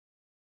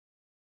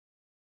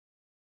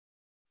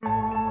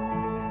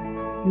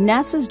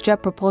NASA's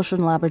Jet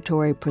Propulsion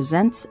Laboratory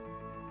presents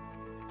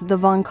the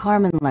Von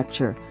Karman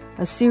Lecture,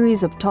 a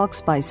series of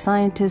talks by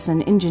scientists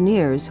and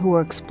engineers who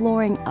are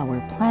exploring our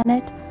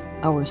planet,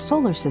 our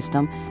solar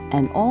system,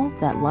 and all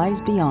that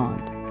lies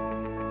beyond.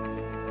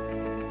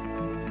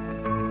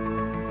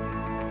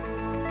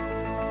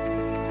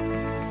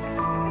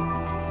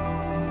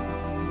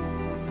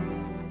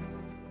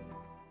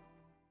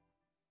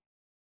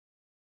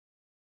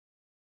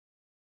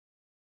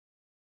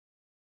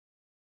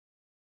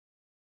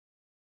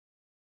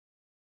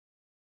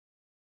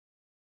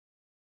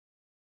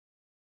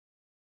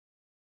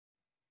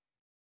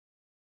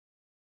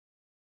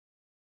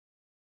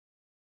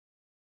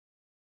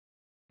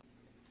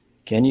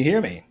 Can you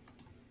hear me?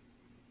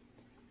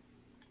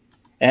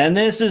 And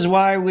this is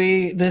why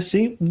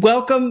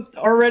welcome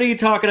already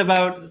talking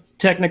about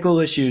technical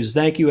issues.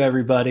 Thank you,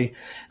 everybody.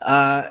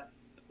 Very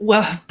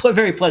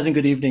pleasant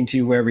good evening to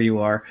you wherever you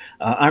are.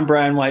 I'm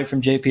Brian White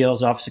from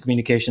JPL's Office of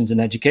Communications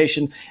and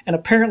Education, and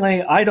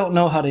apparently I don't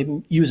know how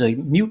to use a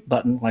mute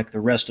button like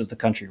the rest of the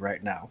country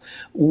right now.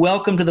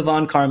 Welcome to the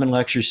Von Karman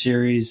Lecture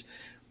Series.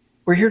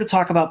 We're here to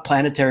talk about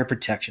planetary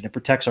protection. It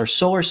protects our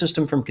solar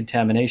system from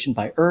contamination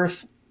by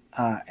Earth,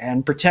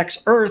 and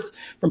protects Earth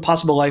from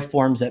possible life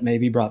forms that may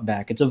be brought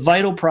back. It's a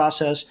vital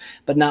process,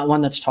 but not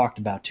one that's talked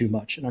about too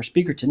much. And our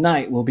speaker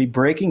tonight will be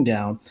breaking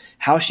down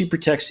how she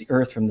protects the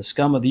Earth from the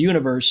scum of the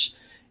universe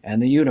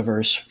and the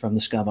universe from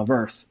the scum of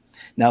Earth.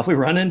 Now, if we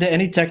run into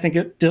any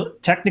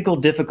technical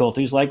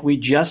difficulties like we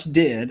just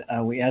did,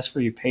 we ask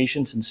for your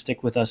patience and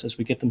stick with us as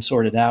we get them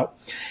sorted out.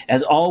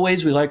 As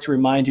always, we like to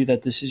remind you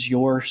that this is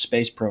your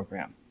space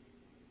program.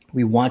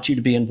 We want you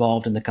to be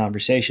involved in the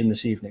conversation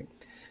this evening.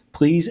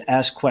 Please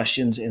ask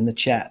questions in the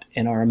chat,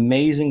 and our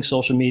amazing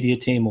social media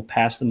team will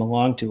pass them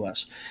along to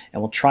us.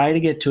 And we'll try to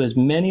get to as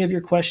many of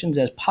your questions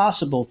as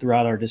possible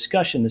throughout our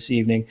discussion this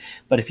evening.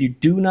 But if you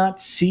do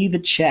not see the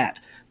chat,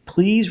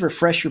 please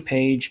refresh your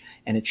page,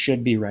 and it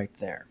should be right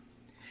there.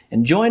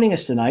 And joining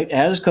us tonight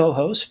as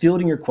co-host,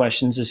 fielding your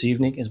questions this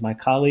evening, is my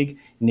colleague,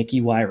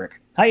 Nikki Wyrick.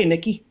 Hiya,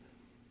 Nikki.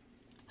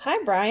 Hi,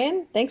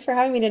 Brian. Thanks for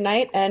having me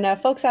tonight. And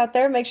folks out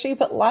there, make sure you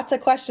put lots of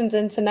questions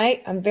in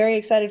tonight. I'm very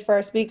excited for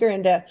our speaker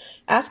and to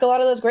ask a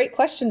lot of those great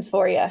questions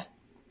for you.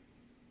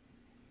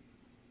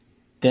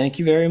 Thank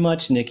you very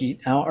much, Nikki.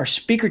 Now, our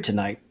speaker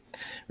tonight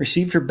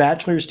received her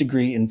bachelor's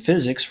degree in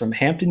physics from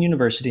Hampton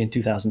University in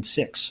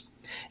 2006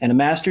 and a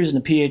master's and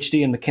a PhD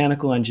in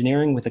mechanical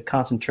engineering with a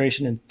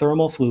concentration in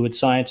thermal fluid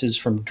sciences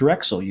from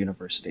Drexel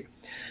University.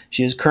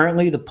 She is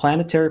currently the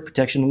Planetary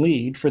Protection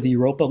Lead for the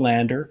Europa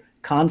Lander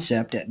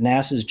concept at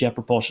NASA's Jet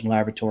Propulsion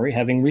Laboratory,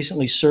 having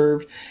recently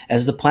served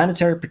as the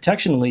Planetary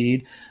Protection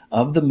Lead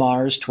of the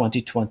Mars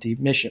 2020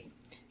 mission.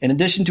 In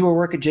addition to her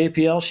work at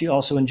JPL, she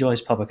also enjoys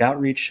public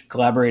outreach,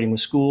 collaborating with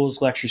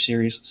schools, lecture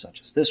series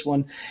such as this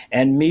one,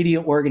 and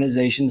media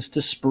organizations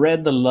to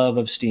spread the love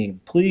of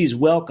STEAM. Please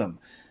welcome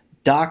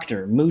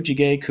Dr.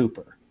 Moogega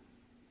Cooper.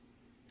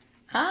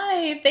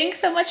 Hi, thanks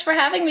so much for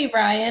having me,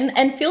 Brian.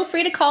 And feel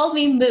free to call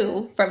me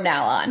Moo from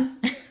now on.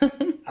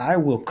 I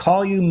will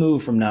call you Moo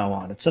from now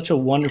on. It's such a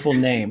wonderful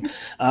name.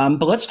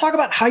 But let's talk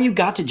about how you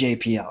got to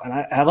JPL. And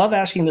I love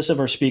asking this of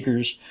our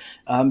speakers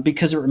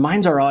because it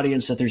reminds our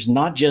audience that there's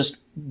not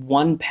just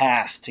one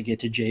path to get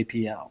to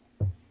JPL.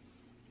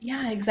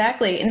 Yeah,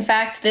 exactly. In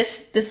fact,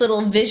 this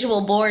little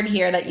visual board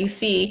here that you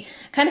see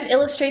kind of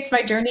illustrates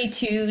my journey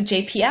to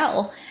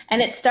JPL.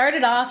 And it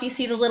started off, you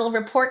see the little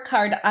report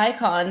card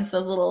icons,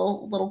 the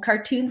little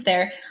cartoons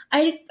there.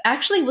 I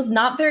actually was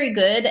not very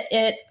good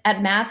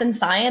at math and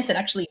science and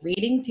actually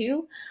reading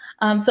too.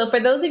 So for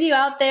those of you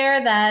out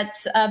there that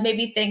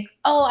maybe think,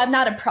 oh, I'm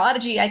not a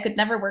prodigy, I could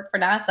never work for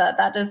NASA,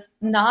 that is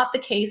not the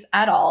case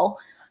at all.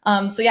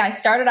 So yeah, I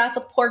started off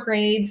with poor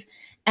grades.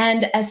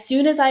 And as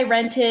soon as I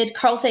rented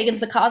Carl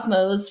Sagan's The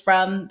Cosmos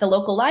from the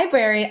local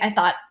library, I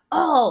thought,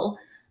 oh,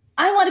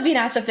 I want to be an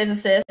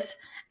astrophysicist.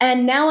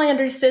 And now I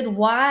understood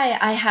why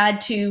I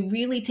had to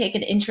really take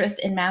an interest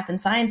in math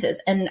and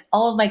sciences. And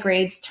all of my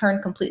grades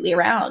turned completely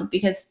around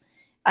because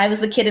I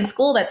was the kid in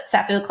school that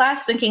sat through the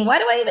class thinking, why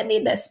do I even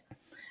need this?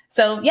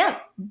 So yeah,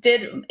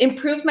 did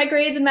improve my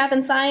grades in math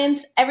and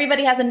science.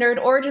 Everybody has a nerd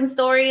origin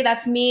story.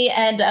 That's me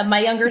and my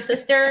younger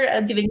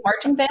sister doing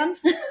marching band.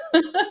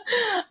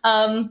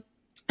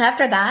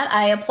 After that,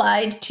 I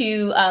applied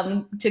to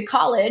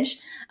college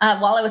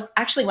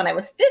when I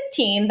was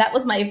 15. That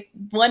was my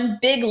one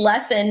big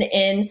lesson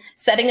in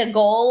setting a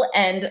goal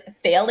and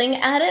failing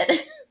at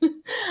it.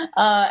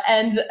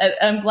 And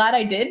I'm glad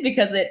I did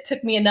because it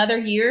took me another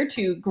year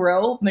to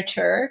grow,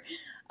 mature.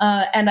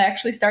 And I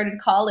actually started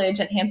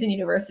college at Hampton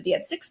University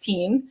at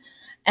 16.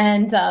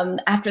 And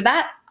after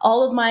that,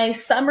 all of my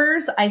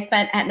summers I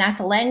spent at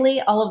NASA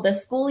Langley. All of the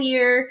school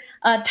year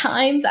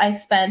times I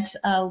spent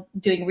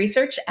doing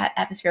research at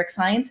Atmospheric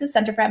Sciences,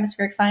 Center for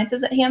Atmospheric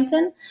Sciences at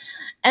Hampton.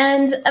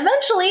 And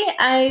eventually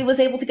I was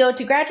able to go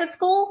to graduate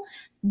school,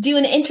 do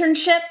an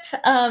internship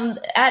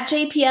at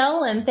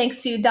JPL. And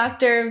thanks to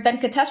Dr.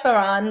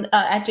 Venkateswaran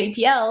at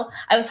JPL,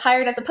 I was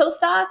hired as a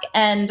postdoc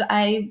and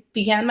I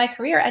began my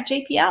career at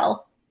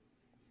JPL.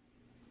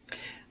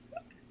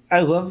 I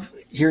love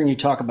hearing you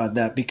talk about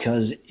that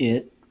because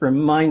it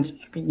reminds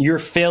your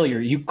failure.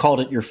 You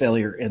called it your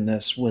failure in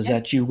this was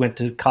that you went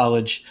to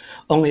college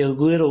only a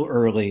little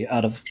early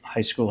out of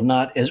high school,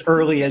 not as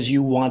early as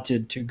you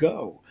wanted to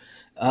go.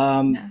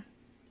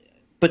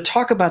 But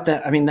talk about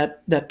that. I mean,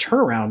 that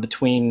turnaround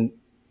between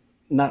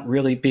not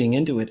really being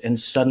into it and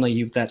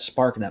suddenly that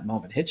spark in that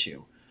moment hits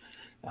you.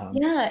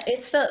 Yeah,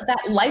 it's that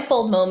light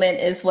bulb moment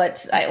is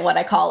what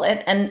I call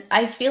it. And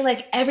I feel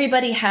like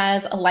everybody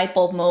has a light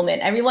bulb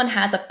moment. Everyone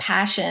has a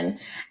passion.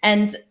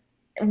 And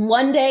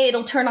one day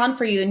it'll turn on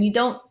for you and you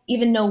don't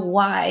even know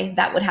why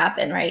that would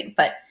happen, right?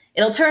 But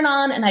it'll turn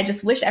on, and I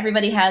just wish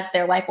everybody has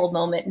their light bulb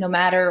moment no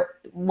matter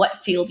what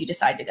field you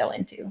decide to go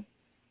into.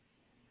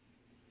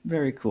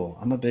 Very cool.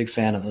 I'm a big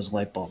fan of those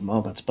light bulb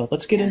moments, but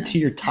let's get into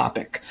your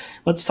topic.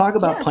 Let's talk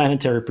about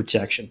planetary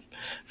protection.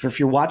 For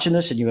if you're watching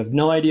this and you have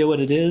no idea what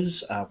it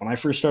is, when I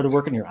first started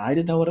working here, I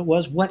didn't know what it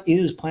was. What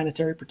is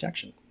planetary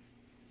protection?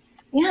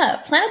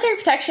 Yeah, planetary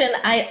protection,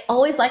 I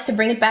always like to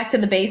bring it back to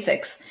the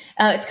basics.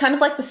 It's kind of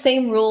like the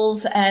same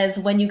rules as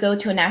when you go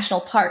to a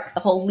national park,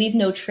 the whole leave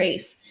no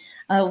trace.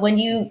 When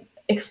you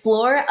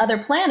explore other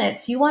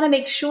planets, you want to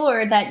make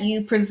sure that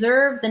you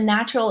preserve the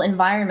natural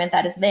environment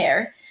that is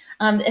there.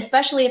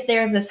 Especially if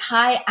there's this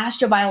high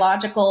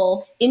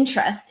astrobiological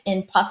interest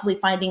in possibly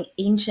finding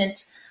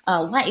ancient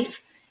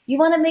life, you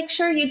want to make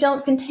sure you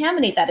don't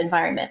contaminate that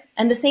environment.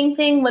 And the same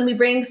thing when we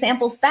bring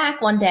samples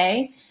back one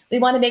day, we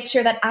want to make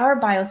sure that our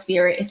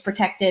biosphere is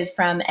protected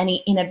from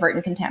any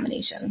inadvertent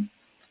contamination.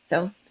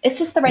 So it's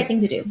just the right thing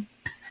to do.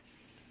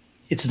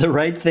 It's the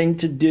right thing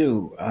to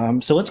do.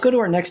 So let's go to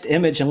our next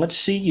image and let's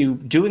see you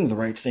doing the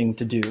right thing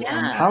to do.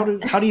 Yeah.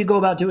 How do you go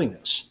about doing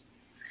this?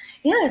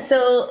 Yeah,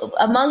 so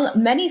among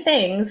many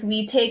things,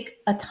 we take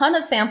a ton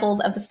of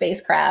samples of the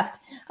spacecraft.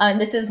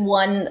 This is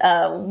one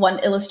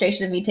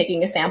illustration of me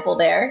taking a sample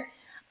there.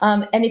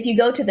 And if you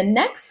go to the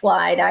next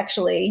slide,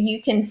 actually,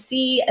 you can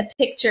see a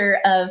picture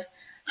of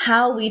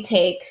how we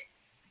take,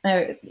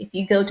 if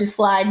you go to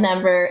slide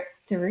number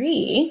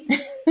 3,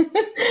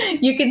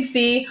 you can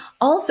see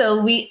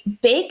also we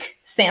bake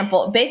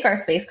our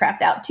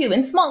spacecraft out too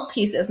in small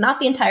pieces, not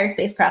the entire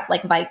spacecraft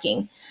like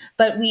Viking.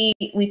 But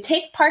we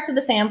take parts of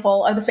the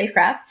sample of the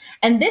spacecraft,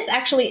 and this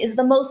actually is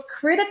the most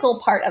critical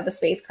part of the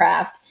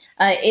spacecraft.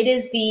 It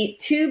is the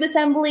tube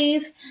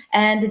assemblies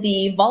and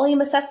the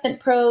volume assessment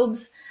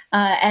probes,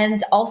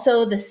 and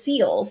also the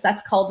seals.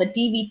 That's called the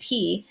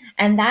DVT,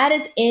 and that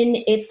is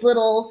in its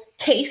little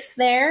case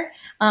there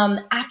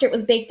after it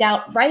was baked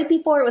out, right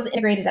before it was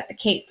integrated at the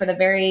Cape for the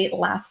very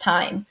last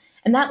time.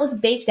 And that was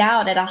baked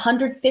out at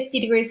 150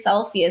 degrees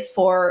Celsius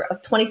for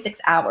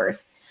 26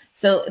 hours.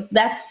 So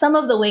that's some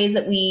of the ways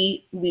that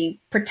we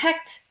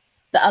protect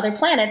the other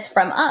planets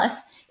from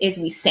us is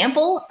we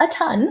sample a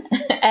ton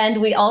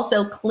and we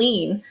also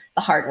clean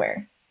the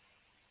hardware.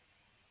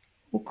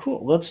 Well,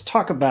 cool. Let's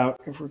talk about,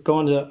 if we're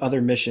going to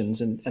other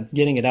missions and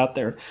getting it out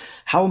there,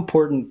 how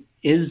important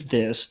is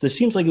this? This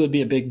seems like it would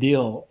be a big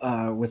deal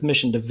with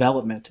mission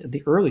development at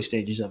the early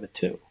stages of it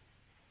too.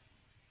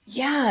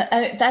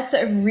 Yeah, that's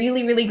a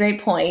really, really great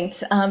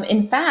point.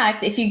 In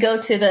fact, if you go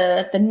to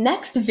the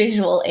next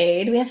visual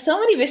aid, we have so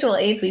many visual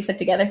aids we put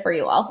together for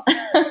you all.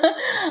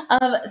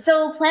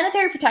 So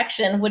planetary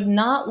protection would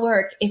not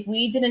work if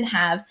we didn't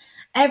have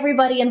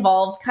everybody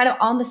involved kind of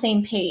on the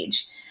same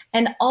page.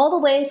 And all the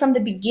way from the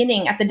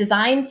beginning at the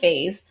design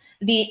phase,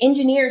 the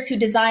engineers who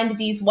designed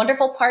these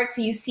wonderful parts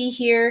you see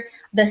here,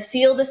 the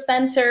seal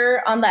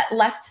dispenser on that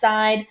left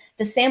side,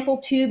 the sample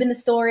tube in the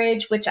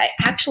storage, which I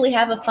actually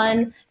have a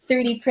fun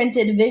 3D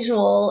printed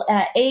visual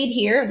aid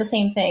here of the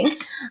same thing,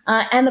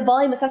 and the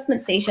volume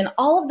assessment station,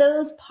 all of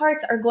those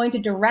parts are going to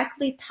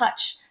directly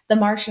touch the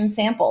Martian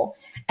sample.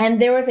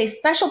 And there was a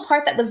special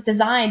part that was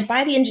designed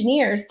by the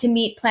engineers to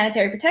meet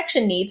planetary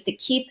protection needs to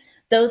keep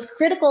those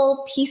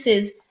critical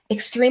pieces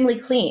extremely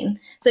clean.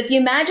 So if you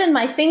imagine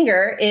my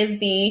finger is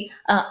the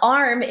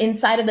arm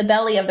inside of the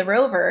belly of the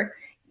rover,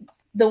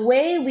 the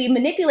way we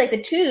manipulate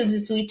the tubes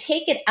is we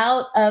take it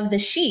out of the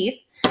sheath,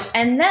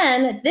 and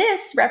then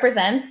this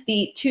represents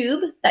the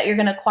tube that you're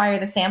going to acquire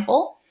the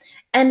sample.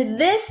 And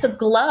this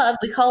glove,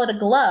 we call it a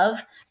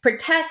glove,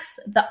 protects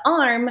the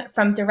arm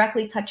from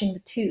directly touching the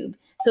tube.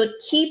 So it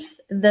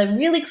keeps the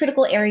really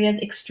critical areas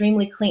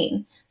extremely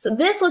clean. So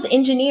this was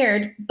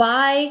engineered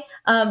by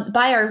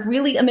our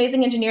really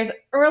amazing engineers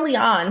early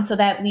on so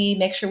that we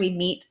make sure we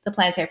meet the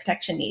planetary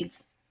protection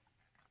needs.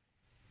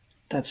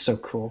 That's so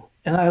cool.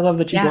 And I love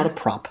that you brought a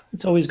prop.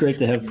 It's always great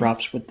to have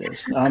props with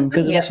this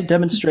because it also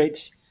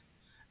demonstrates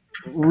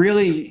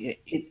really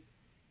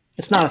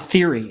it's not a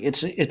theory.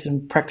 It's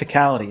in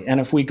practicality. And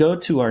if we go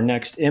to our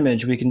next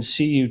image, we can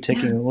see you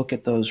taking a look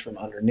at those from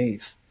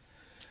underneath.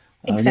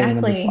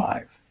 Exactly. Number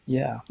 5.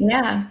 Yeah.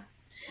 Yeah.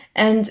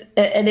 And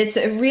it's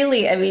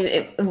really, I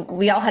mean,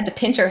 we all had to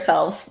pinch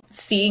ourselves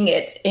seeing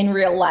it in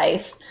real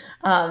life.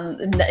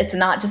 It's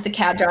not just a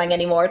CAD drawing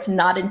anymore. It's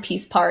not in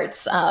piece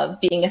parts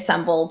being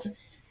assembled.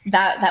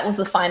 That was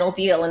the final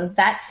deal. And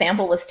that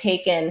sample was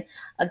taken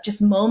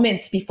just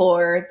moments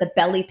before the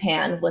belly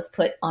pan was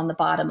put on the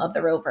bottom of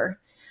the rover.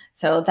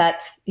 So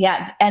that's,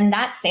 yeah. And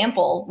that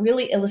sample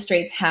really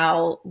illustrates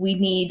how we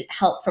need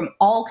help from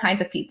all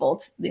kinds of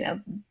people,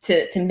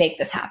 to make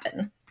this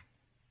happen.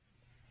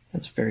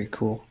 That's very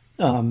cool.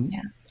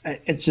 Yeah.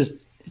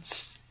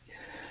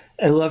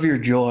 I love your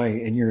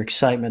joy and your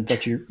excitement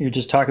that you're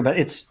just talking about.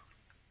 It's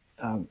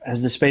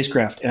as the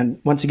spacecraft. And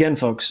once again,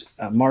 folks,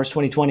 Mars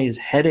 2020 is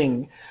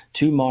heading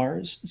to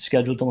Mars,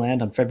 scheduled to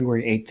land on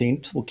February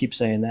 18th. We'll keep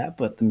saying that,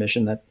 but the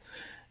mission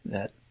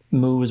that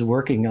Moo is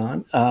working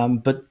on.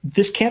 But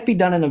this can't be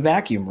done in a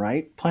vacuum,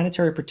 right?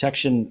 Planetary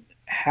protection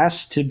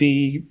has to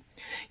be,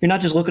 you're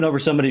not just looking over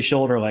somebody's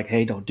shoulder like,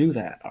 hey, don't do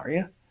that, are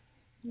you?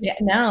 Yeah,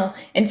 no.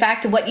 In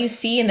fact, what you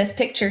see in this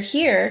picture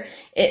here,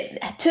 it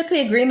took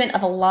the agreement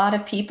of a lot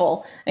of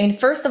people. I mean,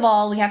 first of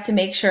all, we have to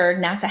make sure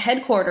NASA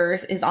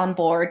headquarters is on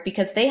board,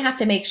 because they have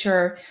to make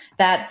sure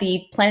that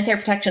the planetary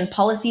protection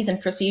policies and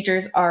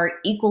procedures are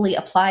equally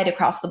applied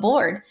across the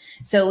board.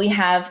 So we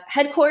have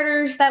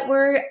headquarters that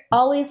we're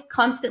always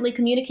constantly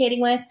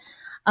communicating with.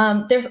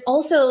 There's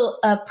also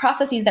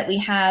processes that we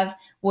have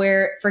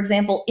where, for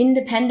example,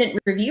 independent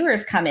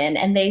reviewers come in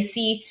and they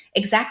see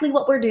exactly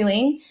what we're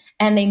doing,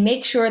 and they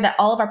make sure that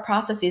all of our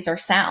processes are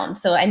sound.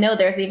 So I know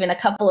there's even a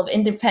couple of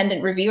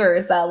independent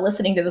reviewers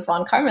listening to this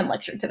von Karman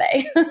lecture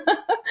today.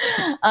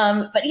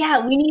 But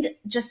yeah, we need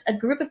just a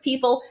group of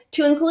people,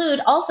 to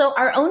include also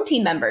our own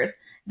team members.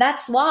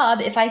 That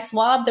swab, if I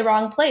swab the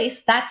wrong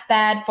place, that's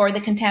bad for the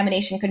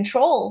contamination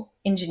control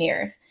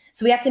engineers.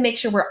 So we have to make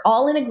sure we're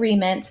all in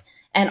agreement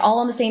and all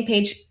on the same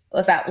page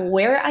about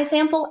where I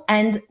sample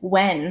and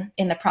when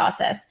in the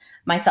process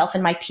myself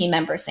and my team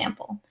members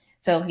sample.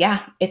 So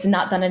yeah, it's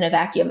not done in a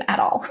vacuum at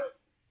all.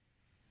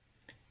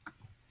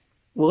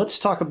 Well, let's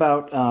talk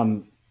about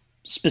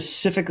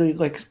specifically,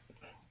 like,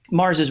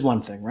 Mars is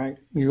one thing, right?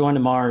 You're going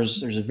to Mars.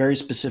 There's a very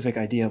specific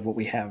idea of what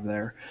we have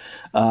there.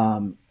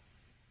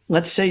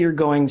 Let's say you're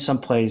going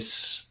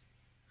someplace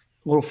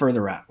a little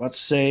further out. Let's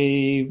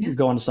say you're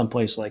going to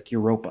someplace like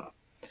Europa.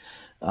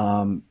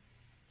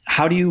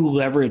 How do you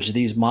leverage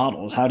these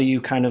models? How do you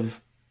kind of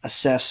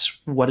assess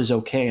what is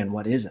okay and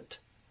what isn't?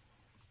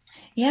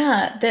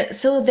 Yeah,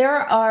 so there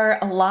are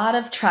a lot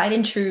of tried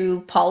and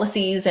true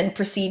policies and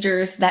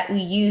procedures that we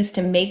use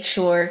to make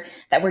sure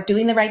that we're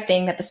doing the right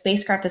thing, that the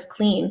spacecraft is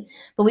clean.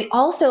 But we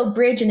also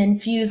bridge and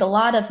infuse a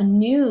lot of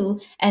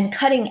new and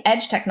cutting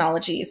edge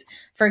technologies.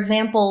 For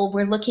example,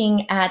 we're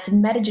looking at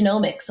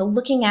metagenomics, so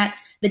looking at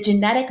the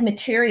genetic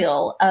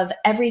material of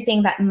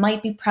everything that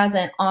might be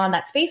present on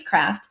that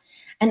spacecraft,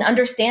 and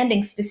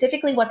understanding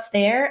specifically what's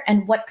there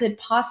and what could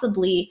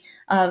possibly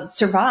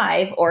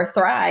survive or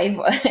thrive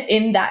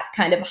in that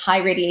kind of high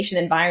radiation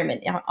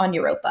environment on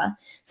Europa.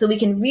 So we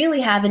can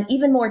really have an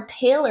even more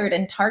tailored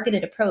and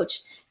targeted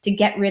approach to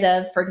get rid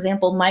of, for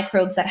example,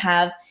 microbes that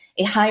have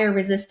a higher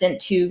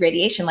resistant to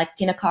radiation, like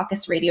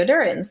Deinococcus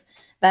radiodurans.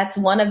 That's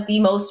one of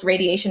the most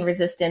radiation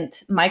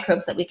resistant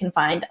microbes that we can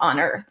find on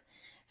Earth.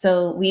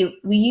 So we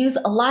use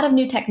a lot of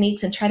new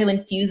techniques and try to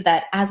infuse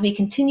that as we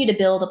continue to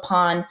build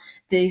upon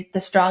the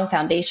strong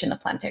foundation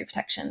of planetary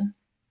protection.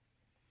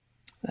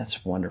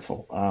 That's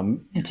wonderful.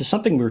 To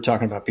something we were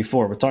talking about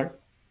before,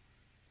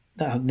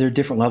 there are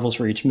different levels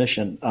for each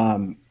mission.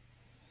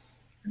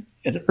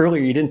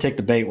 Earlier, you didn't take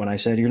the bait when I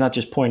said you're not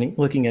just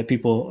looking at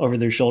people over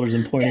their shoulders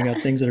and pointing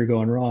out things that are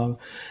going wrong.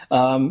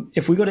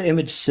 If we go to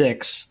image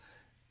 6,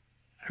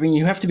 I mean,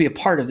 you have to be a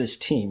part of this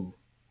team,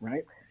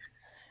 right?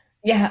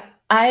 Yeah.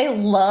 I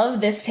love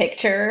this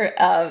picture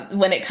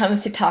when it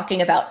comes to talking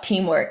about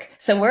teamwork.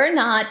 So we're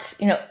not,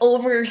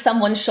 over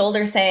someone's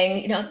shoulder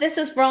saying, this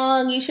is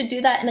wrong, you should do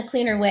that in a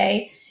cleaner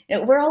way.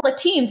 We're all a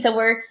team. So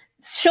we're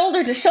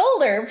shoulder to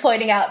shoulder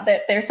pointing out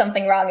that there's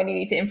something wrong and you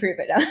need to improve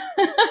it.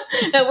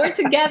 No, we're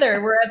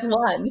together, we're as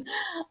one.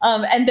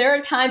 And there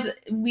are times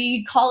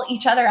we call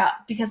each other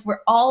out because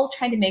we're all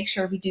trying to make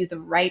sure we do the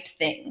right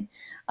thing.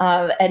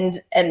 And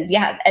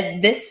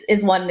this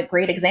is one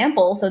great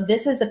example. So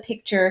this is a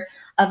picture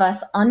of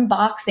us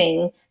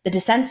unboxing the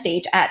descent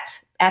stage at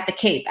the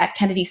Cape at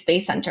Kennedy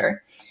Space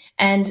Center.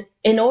 And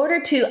in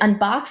order to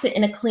unbox it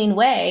in a clean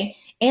way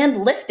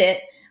and lift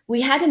it,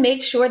 we had to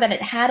make sure that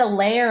it had a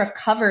layer of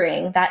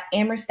covering, that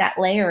Amerstat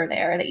layer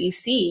there that you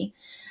see,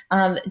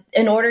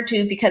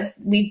 because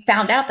we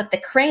found out that the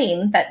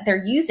crane that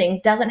they're using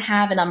doesn't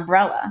have an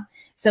umbrella.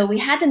 So we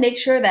had to make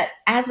sure that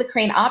as the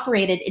crane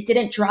operated, it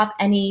didn't drop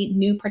any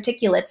new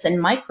particulates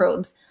and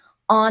microbes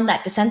on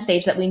that descent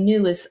stage that we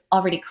knew was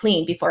already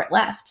clean before it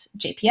left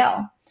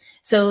JPL.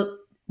 So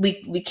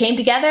we came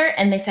together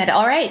and they said,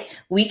 all right,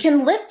 we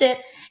can lift it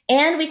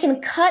and we can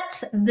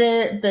cut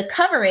the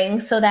covering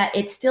so that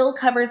it still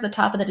covers the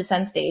top of the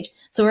descent stage.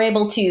 So we're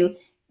able to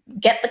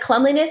get the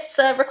cleanliness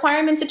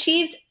requirements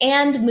achieved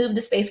and move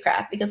the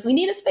spacecraft, because we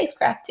need a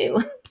spacecraft too.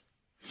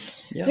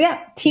 Yeah. So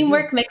yeah,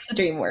 teamwork makes the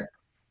dream work.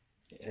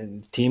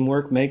 And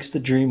teamwork makes the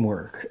dream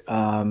work.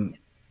 How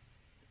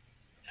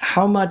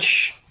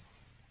much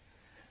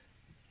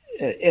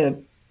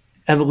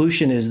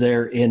evolution is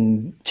there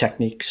in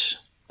techniques?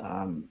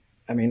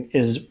 I mean,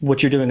 is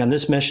what you're doing on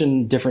this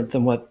mission different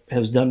than what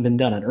has been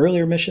done on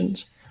earlier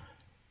missions?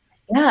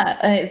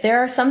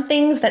 There are some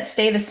things that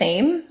stay the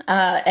same,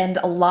 and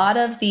a lot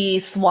of the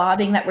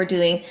swabbing that we're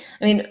doing.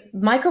 I mean,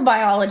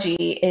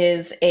 microbiology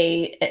is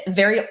a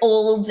very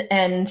old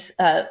and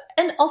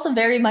also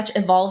very much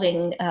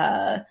evolving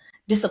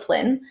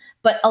discipline.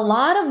 But a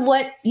lot of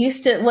what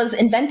was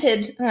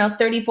invented,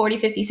 30, 40,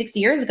 50, 60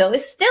 years ago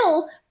is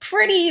still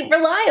pretty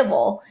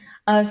reliable.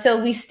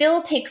 So we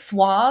still take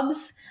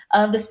swabs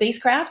of the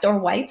spacecraft or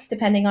wipes,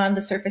 depending on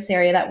the surface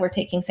area that we're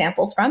taking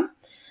samples from.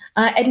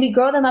 And we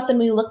grow them up and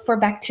we look for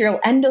bacterial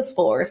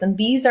endospores. And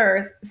these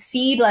are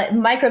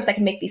microbes that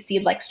can make these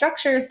seed-like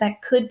structures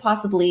that could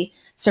possibly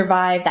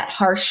survive that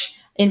harsh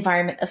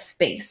environment of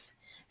space.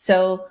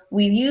 So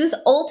we use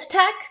old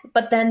tech,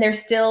 but then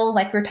there's still,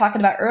 like we were talking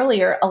about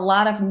earlier, a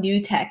lot of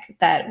new tech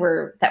that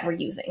we're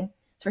using.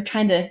 So we're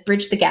trying to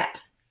bridge the gap.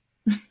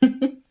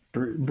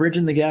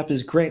 Bridging the gap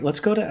is great. Let's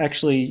go to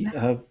actually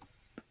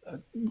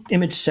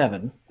image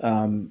 7.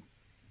 And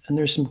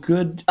there's some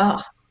good...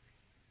 Oh.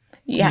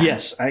 Yeah.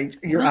 Yes,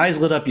 your eyes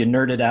lit up. You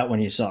nerded out when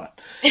you saw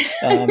it.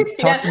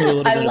 Talk to me a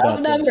little bit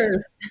about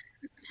numbers.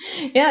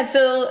 Yeah,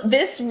 so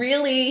this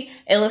really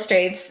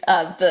illustrates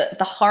the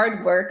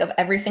hard work of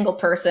every single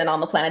person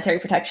on the Planetary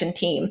Protection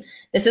team.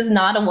 This is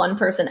not a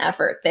one-person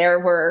effort. There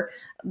were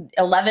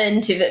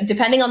 11 to,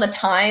 depending on the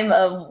time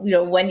of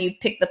when you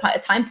pick the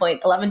time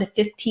point, 11 to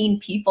 15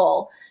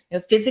 people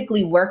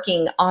physically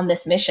working on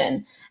this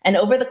mission. And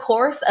over the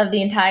course of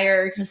the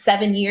entire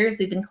 7 years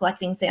we've been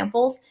collecting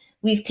samples,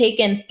 we've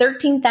taken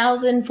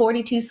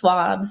 13,042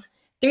 swabs,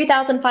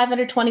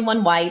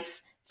 3,521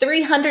 wipes,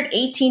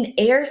 318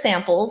 air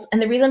samples.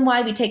 And the reason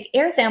why we take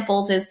air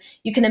samples is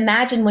you can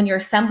imagine when you're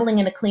assembling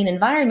in a clean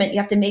environment, you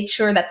have to make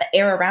sure that the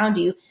air around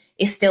you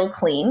is still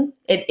clean.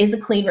 It is a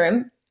clean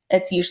room.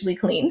 It's usually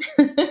clean.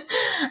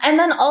 And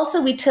then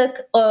also we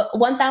took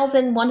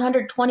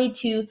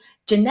 1,122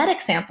 genetic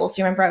samples.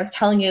 You remember I was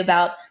telling you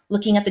about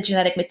looking at the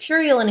genetic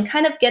material and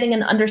kind of getting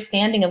an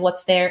understanding of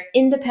what's there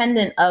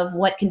independent of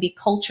what can be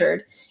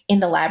cultured in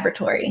the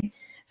laboratory.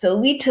 So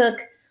we took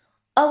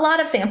a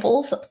lot of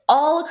samples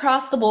all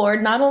across the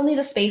board, not only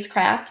the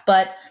spacecraft,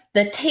 but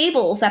the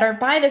tables that are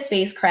by the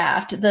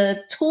spacecraft,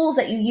 the tools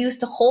that you use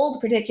to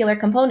hold particular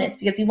components,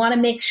 because you want to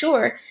make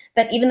sure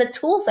that even the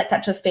tools that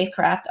touch the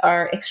spacecraft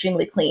are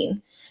extremely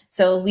clean.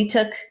 So we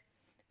took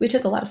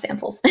a lot of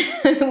samples.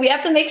 We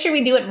have to make sure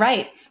we do it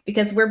right,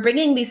 because we're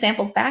bringing these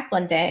samples back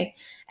one day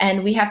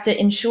and we have to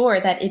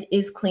ensure that it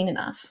is clean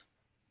enough.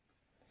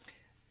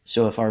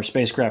 So if our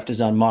spacecraft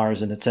is on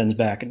Mars and it sends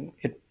back and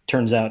it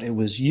turns out it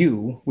was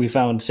we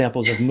found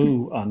samples of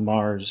moo on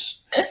Mars,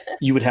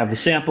 you would have the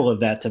sample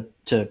of that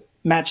to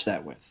match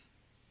that with.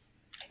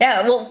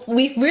 Yeah, well,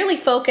 we really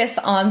focus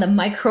on the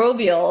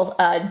microbial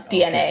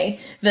DNA.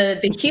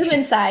 The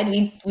human side,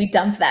 we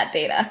dump that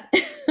data.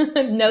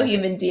 No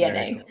human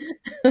DNA.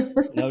 Cool.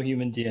 No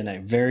human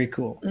DNA. Very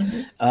cool.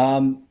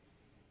 Mm-hmm.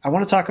 I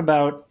want to talk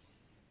about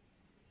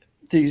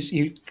these.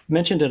 You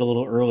mentioned it a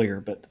little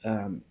earlier, but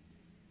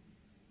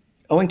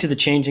owing to the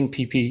changing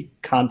PP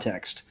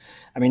context,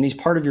 I mean, these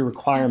part of your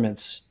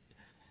requirements.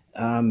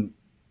 If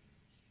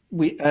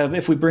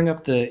we bring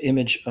up the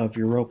image of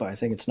Europa, I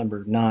think it's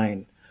number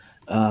 9.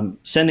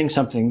 Sending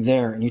something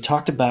there, and you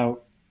talked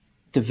about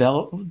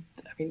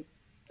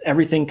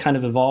everything kind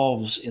of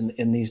evolves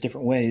in these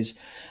different ways.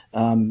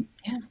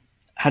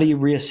 How do you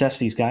reassess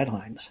these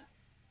guidelines?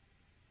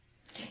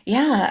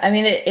 Yeah, I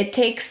mean, it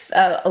takes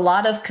a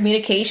lot of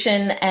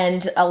communication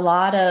and a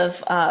lot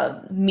of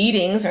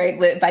meetings,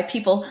 right, by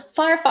people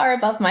far, far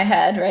above my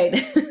head,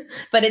 right?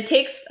 But it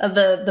takes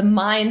the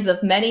minds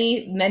of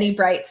many, many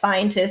bright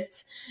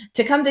scientists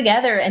to come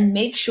together and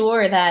make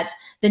sure that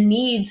the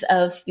needs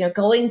of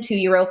going to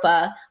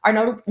Europa are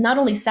not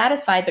only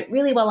satisfied, but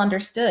really well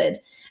understood.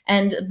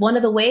 And one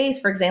of the ways,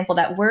 for example,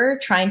 that we're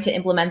trying to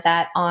implement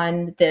that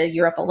on the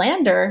Europa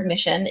lander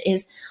mission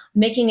is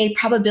making a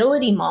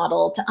probability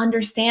model to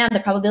understand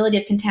the probability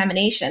of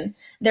contamination.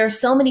 There are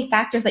so many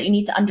factors that you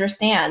need to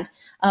understand.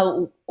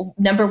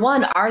 Number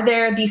one, are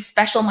there these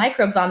special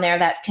microbes on there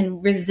that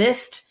can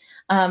resist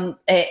a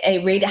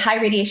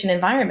high radiation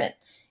environment?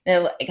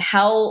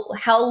 How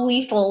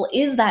lethal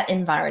is that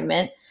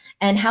environment?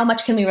 And how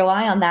much can we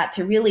rely on that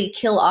to really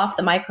kill off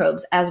the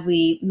microbes as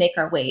we make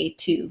our way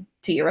to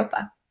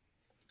Europa?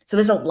 So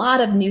there's a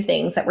lot of new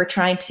things that we're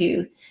trying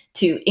to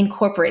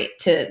incorporate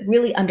to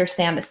really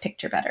understand this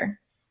picture better.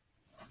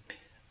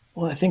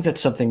 Well, I think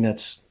that's something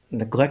that's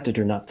neglected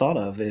or not thought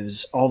of,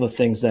 is all the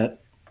things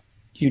that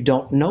you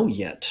don't know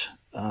yet.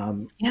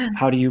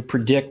 How do you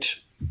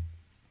protect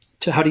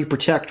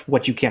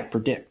what you can't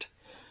predict?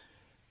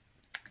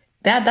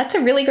 That's a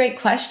really great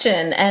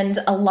question. And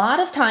a lot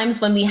of times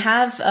when we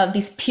have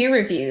these peer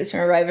reviews,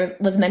 remember I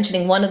was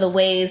mentioning one of the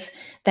ways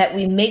that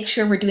we make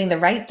sure we're doing the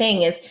right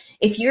thing is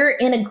if you're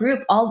in a group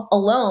all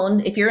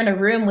alone, if you're in a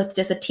room with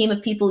just a team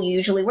of people you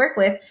usually work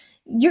with,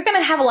 you're going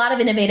to have a lot of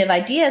innovative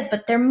ideas,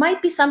 but there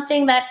might be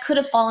something that could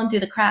have fallen through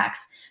the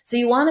cracks. So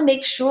you want to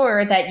make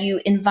sure that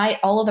you invite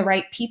all of the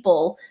right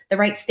people, the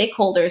right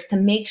stakeholders, to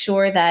make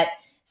sure that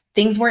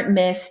things weren't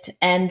missed,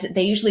 and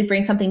they usually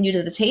bring something new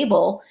to the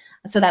table.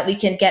 so that we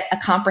can get a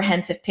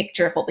comprehensive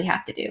picture of what we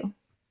have to do.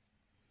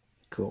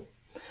 Cool.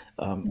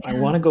 I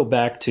want to go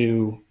back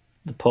to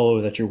the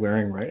polo that you're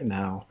wearing right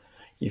now.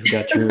 You've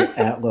got your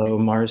Atlo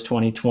Mars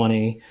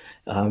 2020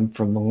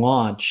 from the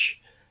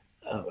launch.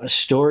 A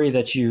story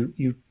that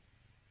you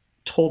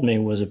told me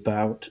was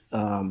about,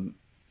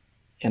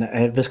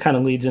 this kind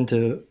of leads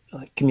into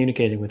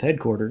communicating with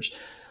headquarters.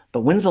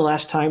 But when's the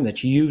last time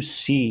that you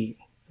see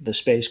the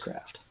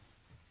spacecraft?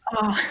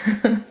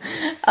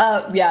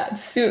 Yeah,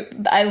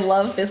 I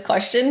love this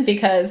question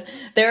because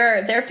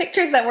there are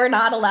pictures that we're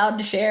not allowed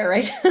to share,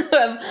 right?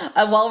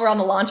 While we're on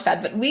the launch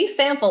pad, but we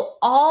sample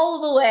all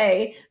the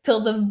way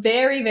till the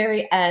very,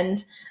 very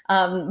end.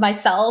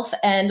 Myself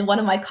and one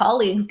of my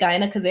colleagues,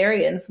 Guyana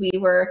Kazarians, we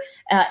were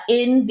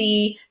in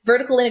the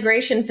vertical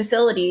integration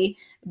facility.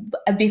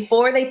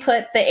 Before they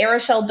put the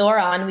aeroshell door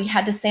on, we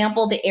had to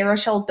sample the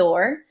aeroshell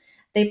door.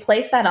 They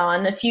placed that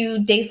on. A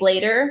few days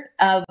later,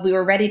 we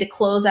were ready to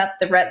close up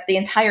the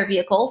entire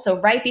vehicle. So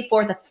right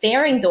before the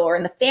fairing door,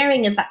 and the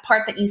fairing is that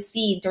part that you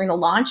see during the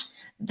launch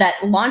that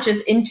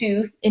launches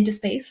into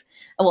space.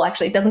 Well,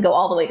 actually, it doesn't go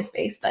all the way to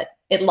space, but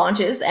it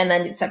launches and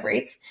then it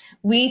separates.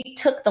 We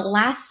took the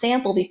last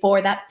sample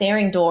before that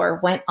fairing door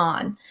went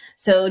on.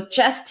 So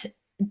just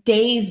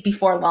days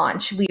before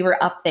launch, we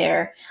were up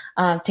there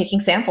taking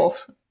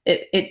samples.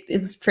 It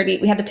was pretty,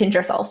 we had to pinch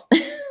ourselves.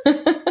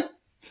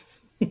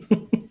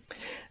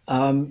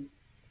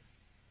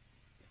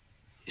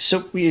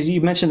 So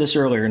you mentioned this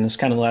earlier, and it's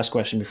kind of the last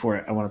question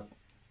before I want to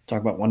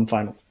talk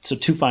about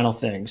two final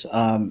things.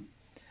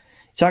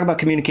 Talk about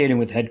communicating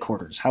with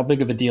headquarters. How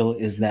big of a deal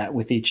is that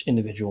with each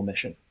individual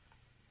mission?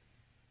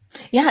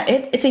 Yeah,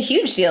 it's a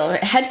huge deal.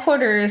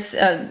 Headquarters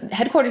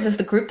is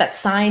the group that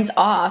signs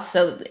off.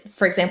 So,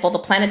 for example, the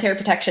Planetary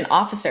Protection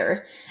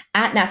officer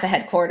at NASA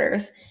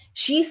headquarters,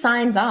 she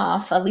signs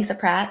off, Lisa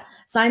Pratt,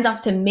 signs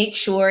off to make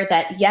sure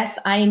that, yes,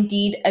 I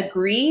indeed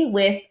agree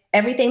with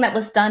everything that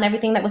was done,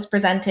 everything that was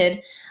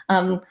presented.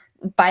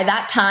 By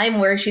that time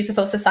where she's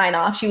supposed to sign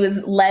off, she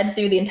was led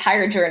through the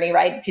entire journey,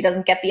 right? She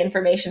doesn't get the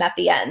information at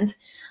the end.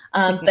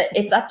 But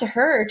it's up to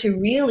her to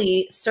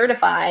really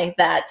certify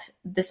that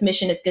this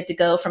mission is good to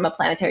go from a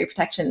planetary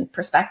protection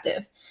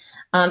perspective.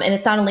 And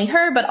it's not only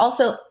her, but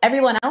also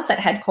everyone else at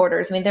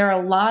headquarters. I mean, there are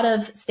a lot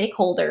of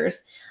stakeholders,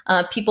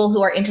 people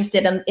who are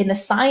interested in the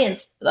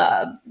science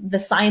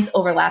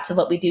overlaps of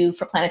what we do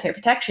for planetary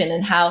protection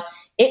and how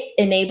it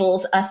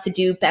enables us to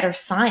do better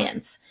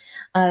science.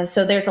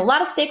 So there's a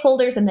lot of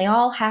stakeholders, and they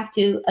all have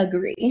to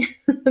agree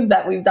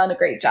that we've done a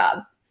great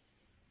job.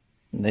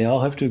 They all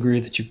have to agree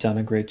that you've done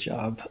a great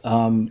job.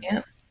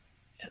 Yeah.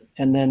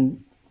 And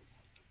then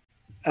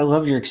I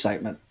love your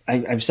excitement.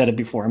 I've said it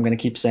before. I'm going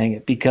to keep saying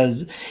it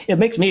because it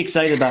makes me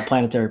excited about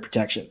planetary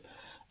protection.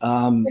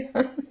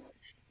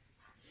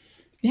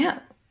 Yeah.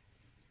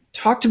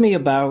 Talk to me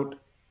about,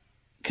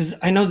 because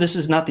I know this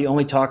is not the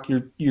only talk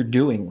you're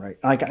doing, right?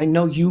 Like, I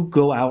know you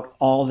go out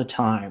all the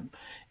time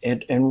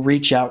and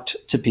reach out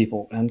to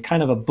people, and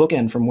kind of a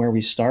bookend from where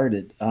we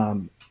started.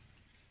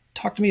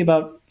 Talk to me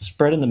about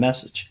spreading the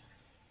message.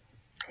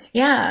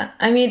 Yeah,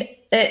 I mean,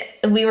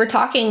 we were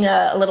talking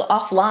a little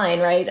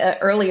offline, right,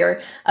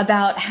 earlier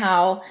about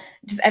how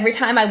just every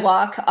time I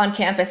walk on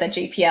campus at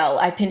JPL,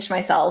 I pinch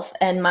myself,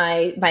 and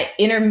my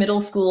inner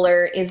middle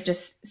schooler is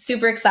just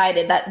super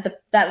excited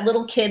that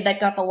little kid that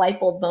got the light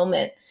bulb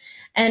moment.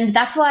 And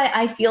that's why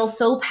I feel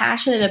so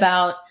passionate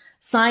about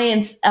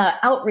science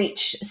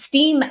outreach,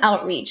 STEAM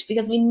outreach,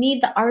 because we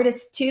need the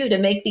artists too to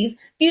make these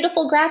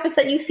beautiful graphics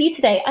that you see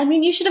today. I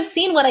mean, you should have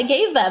seen what I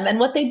gave them and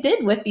what they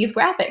did with these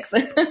graphics.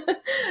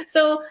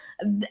 So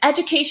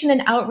education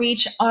and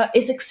outreach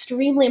is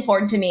extremely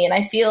important to me, and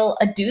I feel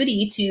a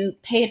duty to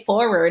pay it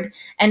forward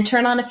and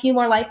turn on a few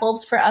more light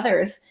bulbs for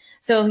others.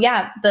 So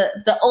yeah,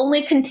 the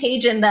only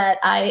contagion that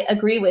I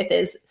agree with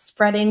is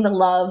spreading the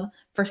love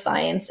for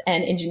science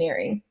and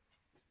engineering.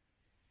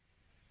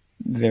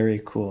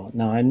 Very cool.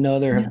 Now, I know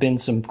there have been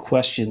some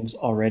questions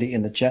already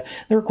in the chat.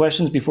 There were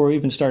questions before we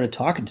even started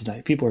talking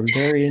tonight. People are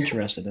very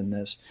interested in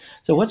this.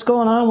 So what's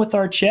going on with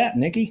our chat,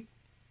 Nikki?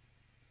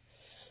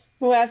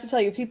 Well, I have to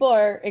tell you, people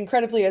are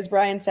incredibly, as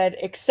Brian said,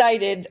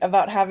 excited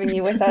about having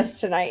you with us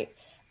tonight.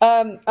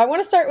 I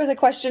want to start with a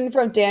question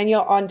from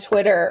Daniel on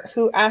Twitter,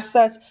 who asks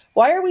us,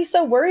 why are we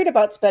so worried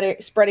about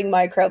spreading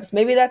microbes?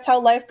 Maybe that's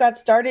how life got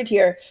started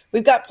here.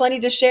 We've got plenty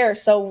to share,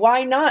 so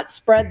why not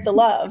spread the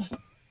love?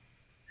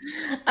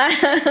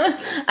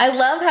 I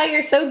love how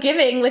you're so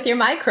giving with your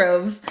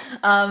microbes.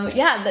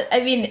 Yeah, I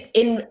mean,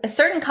 in a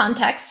certain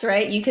context,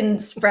 right, you can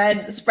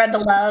spread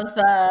the love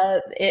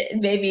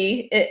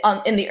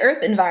in the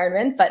Earth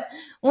environment. But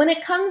when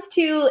it comes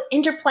to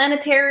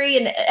interplanetary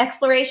and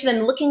exploration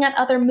and looking at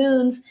other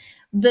moons,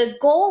 the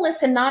goal is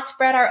to not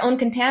spread our own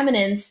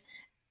contaminants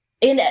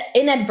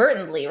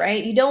inadvertently,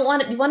 right? You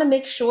want to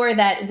make sure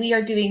that we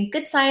are doing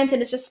good science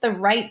and it's just the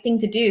right thing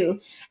to do.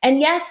 And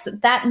yes,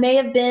 that may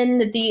have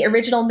been the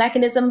original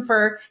mechanism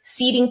for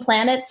seeding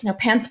planets. You know,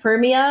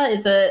 panspermia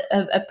is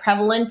a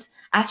prevalent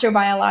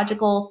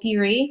astrobiological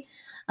theory.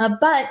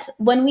 But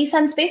when we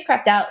send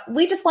spacecraft out,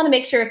 we just want to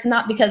make sure it's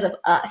not because of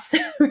us,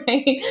 right?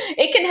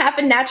 It can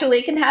happen naturally.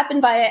 It can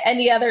happen via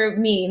any other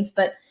means,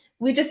 but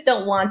we just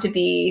don't want to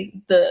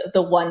be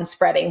the one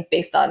spreading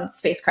based on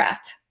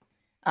spacecraft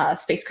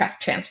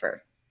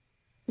transfer.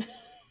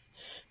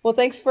 Well,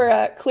 thanks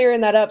for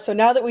clearing that up. So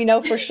now that we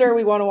know for sure,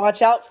 we want to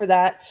watch out for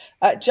that.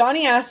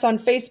 Johnny asks on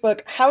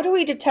Facebook, how do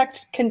we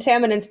detect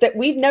contaminants that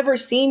we've never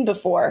seen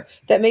before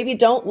that maybe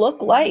don't look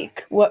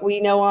like what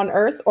we know on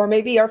Earth or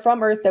maybe are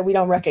from Earth that we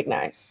don't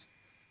recognize?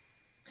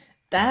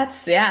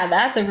 That's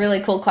a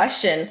really cool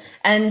question.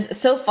 And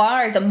so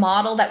far, the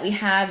model that we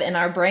have in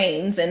our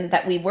brains and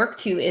that we work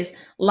to is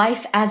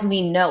life as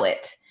we know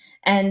it.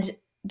 And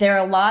there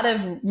are a lot of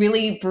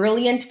really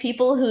brilliant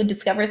people who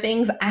discover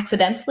things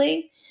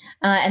accidentally.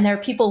 And there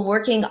are people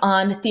working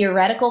on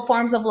theoretical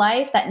forms of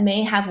life that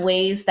may have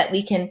ways that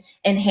we can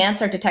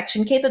enhance our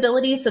detection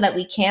capabilities so that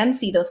we can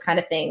see those kind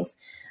of things.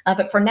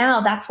 But for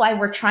now, that's why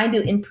we're trying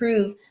to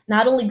improve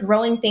not only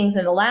growing things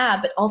in the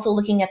lab, but also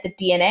looking at the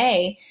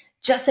DNA,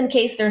 just in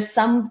case there's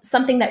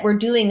something that we're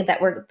doing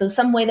there's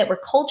some way that we're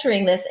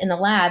culturing this in the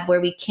lab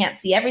where we can't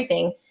see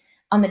everything.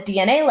 On the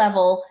DNA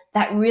level,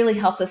 that really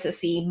helps us to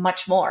see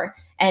much more.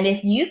 And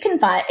if you can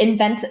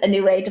invent a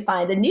new way to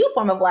find a new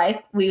form of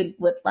life, we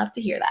would love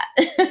to hear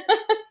that.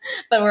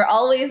 But we're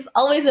always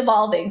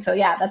evolving. So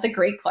yeah, that's a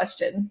great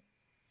question.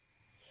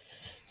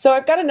 So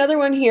I've got another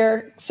one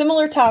here,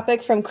 similar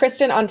topic from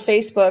Kristen on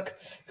Facebook,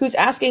 who's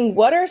asking,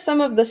 what are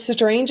some of the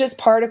strangest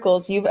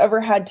particles you've ever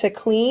had to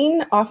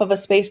clean off of a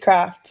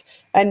spacecraft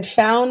and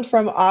found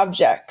from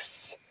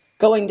objects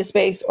going to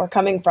space or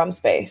coming from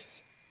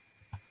space?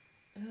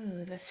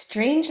 Ooh, the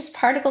strangest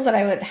particles that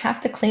I would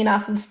have to clean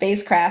off of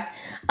spacecraft.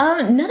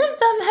 None of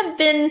them have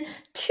been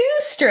too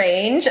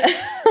strange.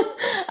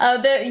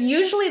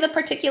 Usually the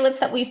particulates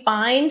that we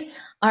find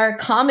are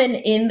common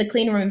in the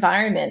clean room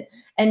environment.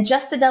 And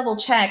just to double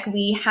check,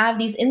 we have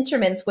these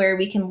instruments where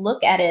we can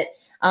look at it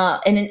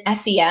in an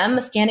SEM,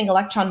 a scanning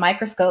electron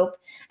microscope.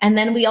 And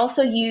then we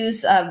also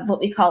use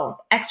what we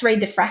call X-ray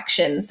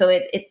diffraction. So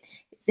it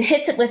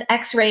hits it with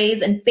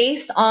X-rays, and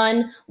based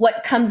on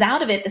what comes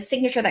out of it, the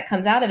signature that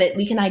comes out of it,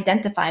 we can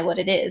identify what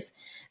it is.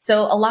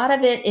 So a lot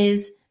of it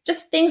is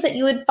just things that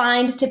you would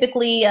find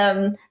typically,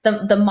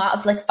 the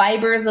mop, like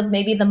fibers of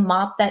maybe the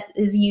mop that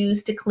is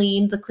used to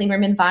clean the clean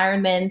room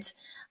environment,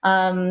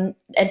 and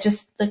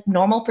just the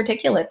normal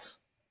particulates.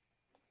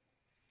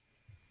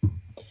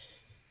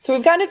 So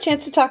we've gotten a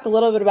chance to talk a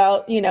little bit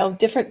about,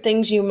 different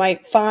things you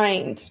might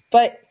find,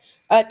 but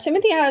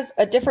Timothy has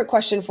a different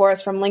question for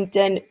us from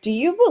LinkedIn. Do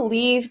you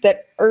believe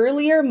that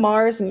earlier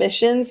Mars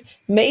missions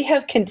may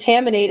have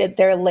contaminated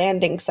their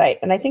landing site?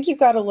 And I think you've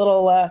got a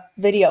little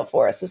video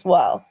for us as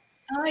well.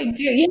 Oh, I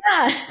do.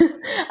 Yeah.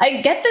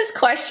 I get this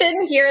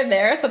question here and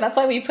there. So that's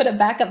why we put a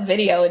backup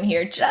video in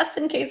here just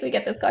in case we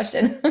get this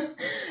question.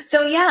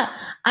 So yeah,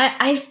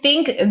 I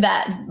think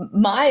that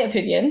my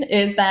opinion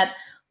is that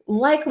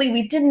likely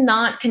we did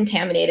not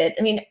contaminate it.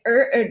 I mean,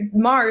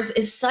 Mars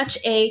is such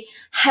a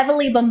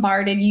heavily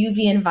bombarded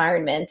UV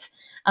environment.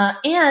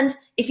 And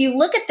if you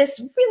look at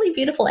this really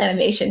beautiful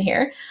animation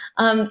here,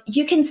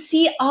 you can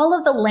see all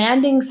of the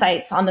landing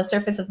sites on the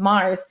surface of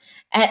Mars,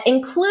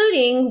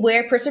 including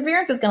where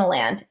Perseverance is going to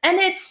land. And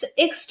it's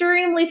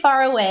extremely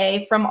far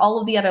away from all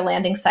of the other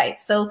landing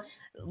sites. So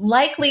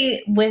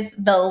likely with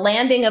the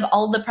landing of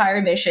all the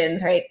prior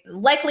missions, right,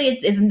 likely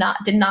it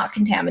did not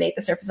contaminate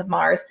the surface of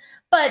Mars.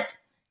 But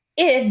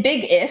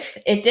if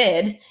it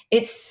did,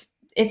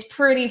 it's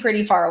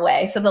pretty far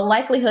away. So the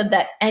likelihood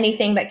that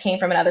anything that came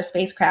from another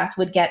spacecraft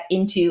would get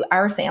into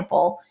our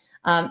sample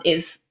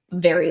is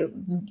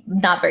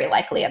not very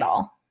likely at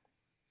all.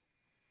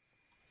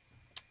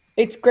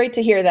 It's great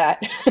to hear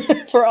that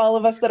for all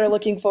of us that are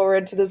looking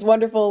forward to this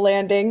wonderful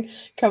landing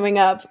coming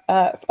up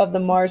of the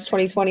Mars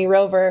 2020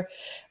 rover.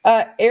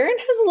 Aaron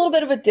has a little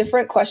bit of a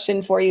different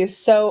question for you.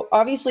 So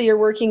obviously you're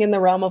working in the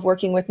realm of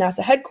working with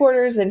NASA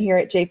headquarters and here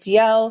at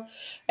JPL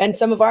and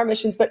some of our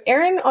missions, but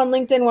Aaron on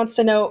LinkedIn wants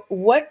to know,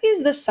 what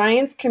is the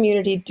science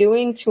community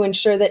doing to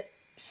ensure that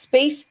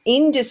space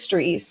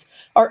industries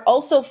are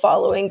also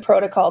following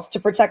protocols to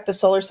protect the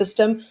solar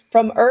system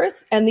from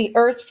Earth and the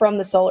Earth from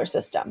the solar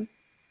system?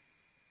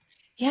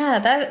 Yeah,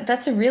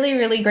 that's a really,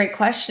 really great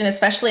question,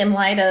 especially in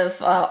light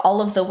of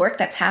all of the work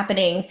that's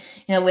happening,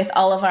 with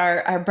all of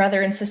our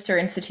brother and sister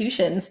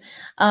institutions.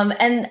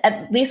 And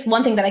at least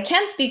one thing that I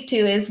can speak to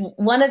is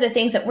one of the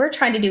things that we're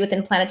trying to do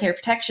within Planetary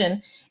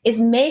Protection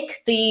is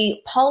make the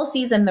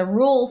policies and the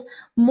rules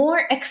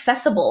more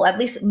accessible, at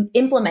least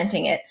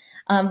implementing it.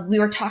 We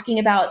were talking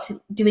about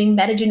doing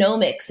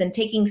metagenomics and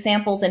taking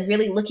samples and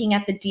really looking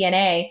at the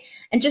DNA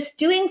and just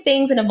doing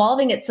things and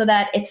evolving it so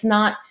that it's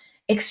not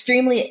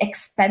extremely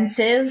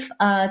expensive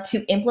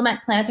to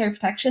implement planetary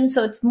protection.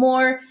 So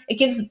it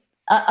gives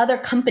other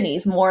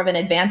companies more of an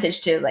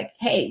advantage to like,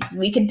 hey,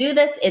 we can do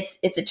this.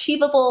 It's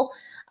achievable,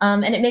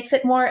 and it makes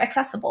it more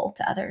accessible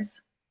to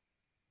others.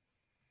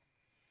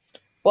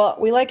 Well,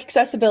 we like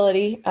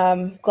accessibility.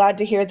 Glad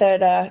to hear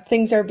that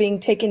things are being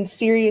taken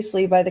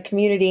seriously by the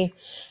community.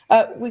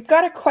 We've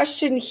got a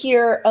question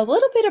here a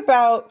little bit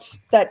about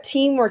that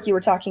teamwork you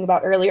were talking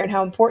about earlier and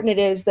how important it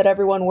is that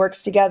everyone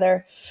works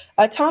together.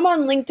 Tom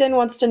on LinkedIn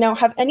wants to know,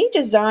 have any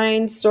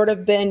designs sort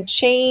of been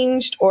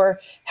changed or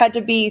had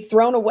to be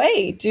thrown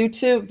away due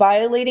to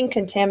violating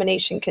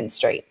contamination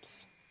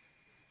constraints?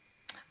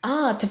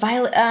 To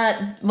violate.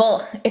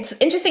 Well, it's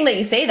interesting that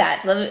you say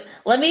that.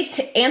 Let me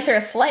answer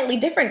a slightly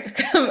different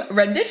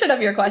rendition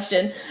of your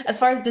question. As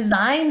far as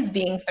designs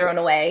being thrown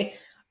away,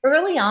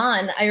 early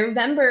on, I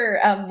remember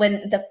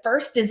when the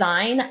first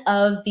design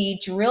of the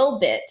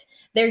drill bit,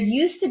 there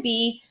used to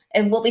be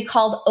what we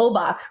called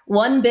OBOC,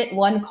 one bit,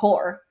 one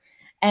core.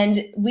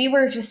 And we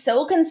were just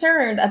so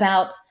concerned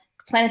about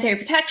planetary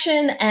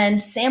protection and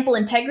sample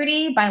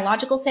integrity,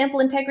 biological sample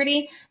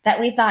integrity, that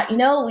we thought,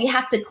 we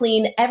have to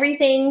clean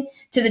everything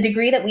to the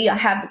degree that we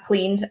have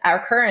cleaned our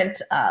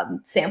current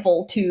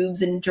sample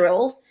tubes and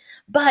drills.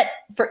 But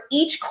for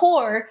each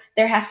core,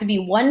 there has to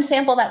be one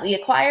sample that we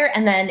acquire,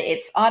 and then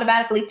it's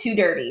automatically too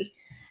dirty.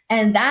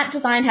 And that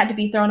design had to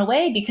be thrown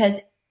away because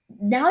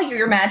now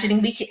you're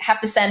imagining we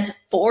have to send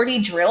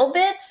 40 drill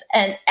bits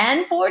and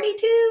 40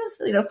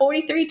 tubes,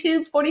 43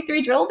 tubes,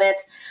 43 drill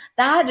bits.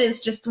 That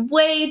is just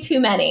way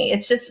too many.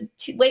 It's just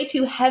way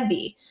too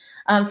heavy.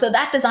 So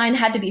that design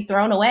had to be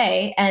thrown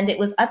away, and it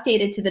was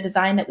updated to the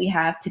design that we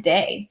have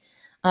today.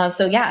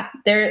 So yeah,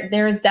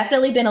 there has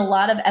definitely been a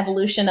lot of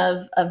evolution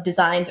of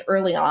designs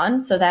early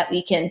on so that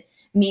we can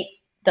meet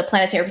the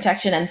planetary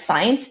protection and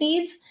science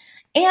needs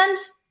and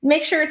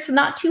make sure it's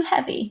not too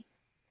heavy.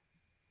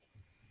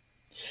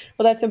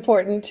 Well, that's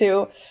important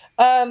too.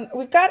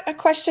 We've got a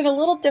question a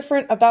little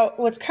different about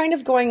what's kind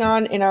of going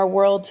on in our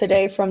world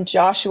today from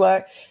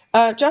Joshua.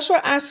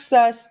 Joshua asks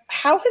us,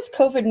 how has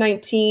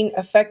COVID-19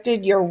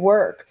 affected your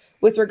work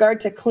with regard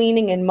to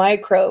cleaning and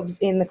microbes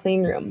in the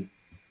clean room?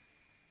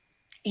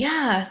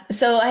 Yeah,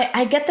 so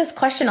I get this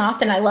question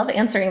often. I love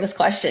answering this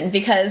question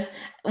because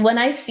when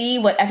I see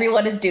what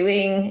everyone is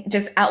doing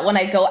just out when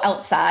I go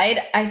outside,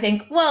 I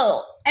think,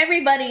 well,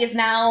 everybody is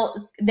now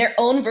their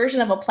own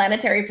version of a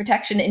planetary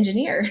protection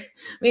engineer.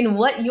 I mean,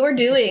 what you're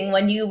doing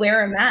when you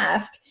wear a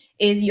mask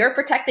is you're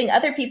protecting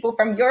other people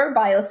from your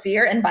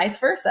biosphere and vice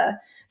versa.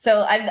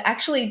 So I'm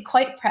actually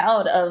quite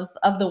proud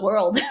of the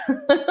world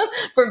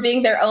for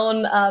being their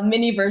own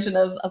mini version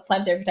of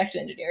planetary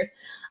protection engineers.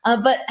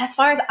 But as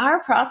far as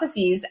our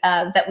processes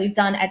that we've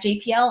done at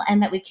JPL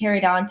and that we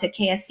carried on to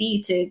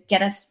KSC to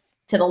get us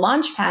to the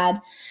launch pad,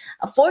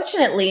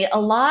 fortunately, a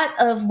lot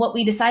of what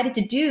we decided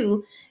to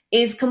do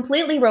is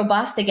completely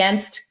robust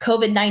against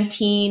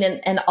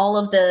COVID-19 and all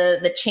of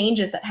the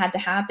changes that had to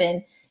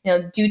happen,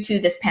 due to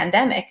this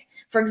pandemic.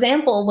 For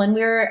example, when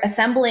we were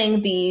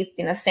assembling the,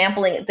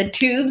 sampling the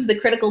tubes, the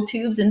critical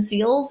tubes and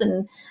seals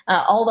and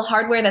all the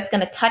hardware that's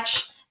going to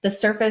touch the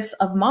surface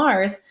of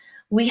Mars,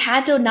 we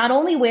had to not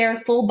only wear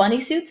full bunny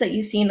suits that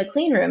you see in the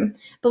clean room,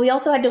 but we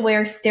also had to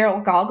wear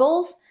sterile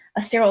goggles,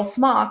 a sterile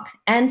smock,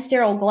 and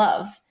sterile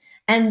gloves.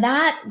 And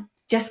that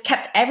just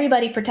kept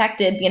everybody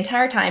protected the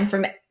entire time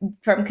from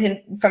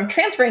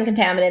transferring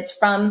contaminants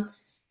from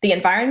the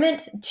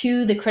environment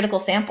to the critical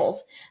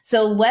samples.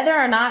 So whether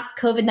or not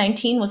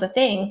COVID-19 was a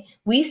thing,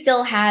 we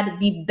still had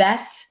the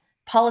best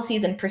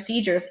policies and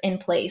procedures in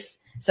place.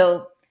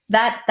 So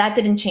that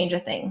didn't change a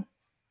thing.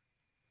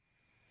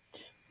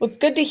 Well, it's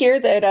good to hear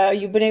that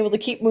you've been able to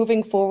keep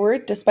moving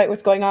forward despite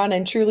what's going on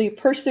and truly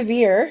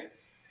persevere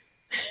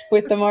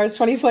with the Mars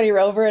 2020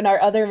 rover and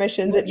our other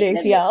missions at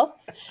JPL.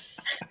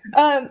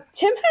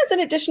 Tim has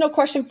an additional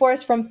question for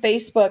us from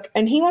Facebook,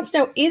 and he wants to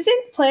know,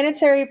 isn't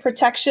planetary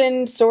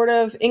protection sort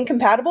of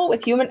incompatible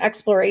with human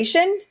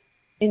exploration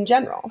in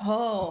general?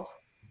 Oh,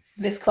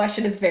 this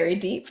question is very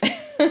deep.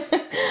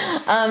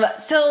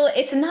 So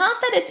it's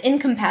not that it's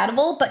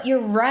incompatible, but you're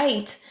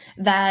right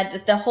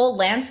that the whole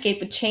landscape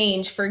would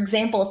change. For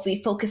example, if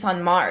we focus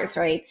on Mars,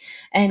 right?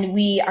 And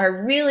we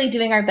are really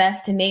doing our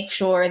best to make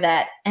sure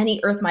that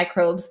any Earth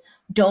microbes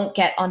don't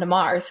get onto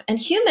Mars. And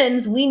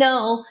humans, we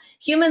know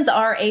humans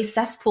are a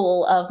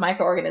cesspool of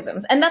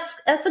microorganisms. And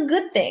that's a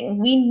good thing.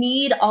 We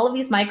need all of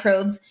these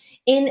microbes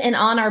in and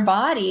on our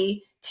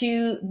body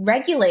to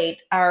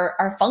regulate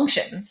our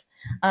functions.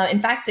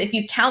 In fact, if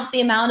you count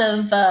the amount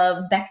of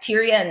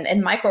bacteria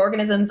and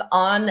microorganisms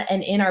on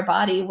and in our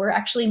body, we're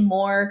actually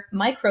more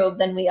microbe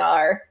than we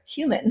are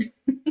human.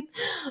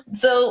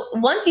 So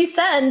once you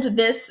send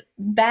this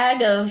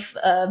bag of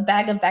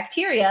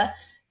bacteria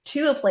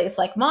to a place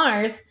like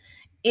Mars,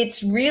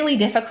 it's really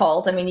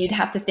difficult. I mean, you'd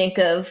have to think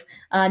of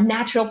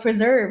natural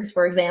preserves,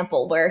 for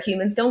example, where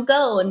humans don't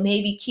go, and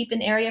maybe keep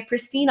an area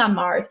pristine on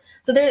Mars.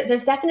 So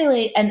there's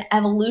definitely an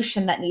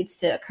evolution that needs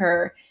to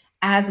occur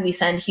as we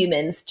send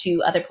humans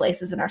to other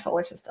places in our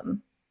solar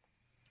system.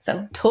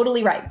 So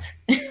totally right.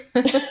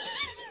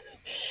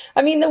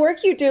 I mean, the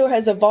work you do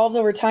has evolved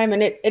over time,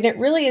 and it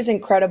really is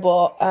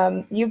incredible.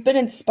 You've been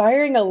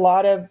inspiring a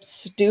lot of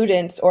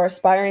students or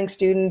aspiring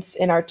students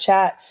in our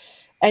chat,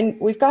 and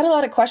we've got a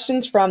lot of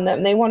questions from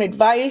them. They want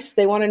advice.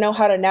 They want to know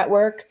how to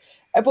network.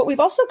 But we've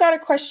also got a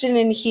question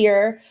in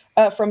here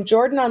from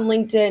Jordan on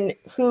LinkedIn,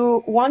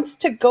 who wants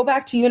to go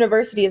back to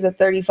university as a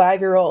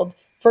 35-year-old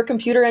for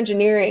computer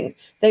engineering.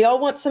 They all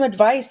want some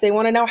advice. They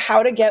want to know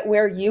how to get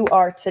where you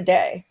are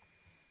today.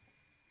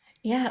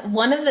 Yeah,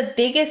 one of the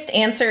biggest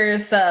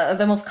answers,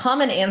 the most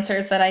common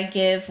answers that I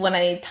give when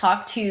I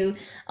talk to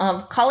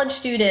college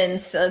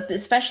students,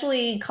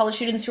 especially college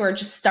students who are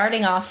just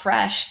starting off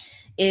fresh,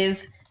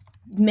 is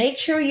make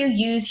sure you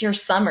use your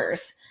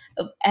summers.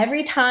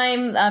 Every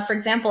time, for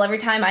example, every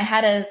time I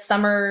had a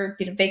summer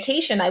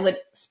vacation, I would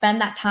spend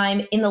that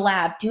time in the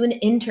lab, do an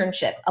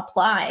internship,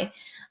 apply.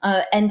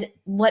 And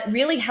what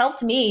really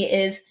helped me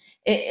is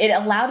it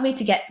allowed me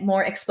to get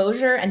more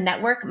exposure and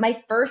network.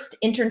 My first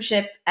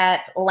internship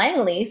at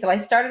Langley, so I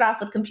started off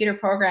with computer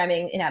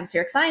programming in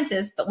atmospheric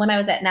sciences, but when I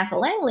was at NASA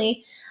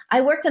Langley,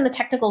 I worked in the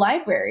technical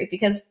library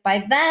because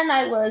by then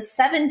I was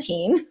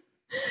 17.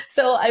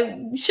 So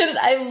I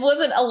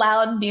wasn't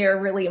allowed near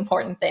really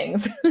important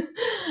things.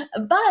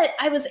 But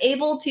I was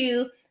able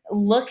to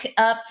look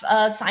up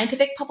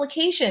scientific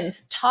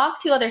publications,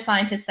 talk to other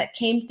scientists that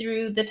came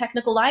through the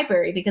technical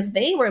library because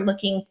they were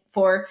looking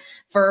for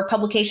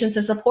publications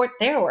to support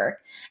their work.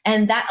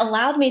 And that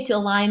allowed me to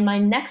align my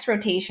next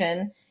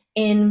rotation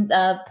in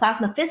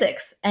plasma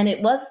physics. And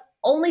it was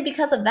only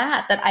because of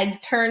that I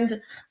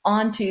turned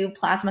on to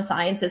plasma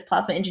sciences,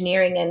 plasma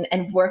engineering,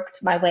 and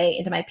worked my way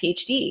into my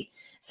PhD.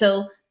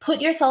 So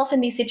put yourself in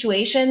these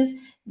situations,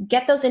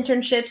 get those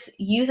internships,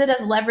 use it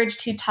as leverage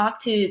to talk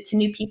to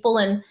new people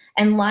and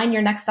line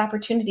your next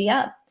opportunity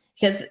up.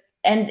 Because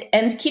and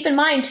keep in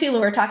mind too,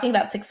 when we're talking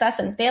about success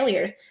and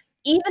failures,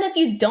 even if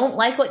you don't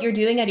like what you're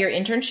doing at your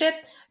internship,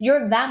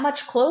 you're that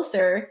much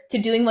closer to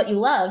doing what you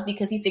love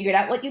because you figured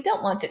out what you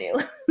don't want to do.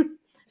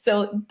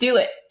 So do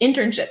it.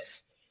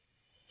 Internships.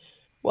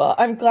 Well,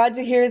 I'm glad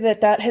to hear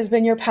that has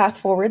been your path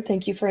forward.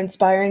 Thank you for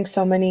inspiring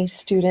so many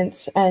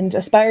students and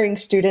aspiring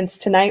students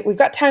tonight. We've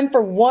got time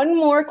for one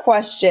more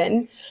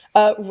question.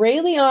 Ray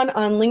Leon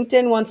on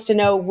LinkedIn wants to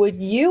know, would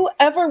you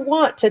ever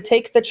want to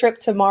take the trip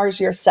to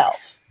Mars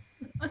yourself?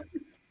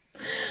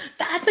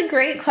 That's a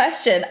great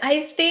question.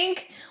 I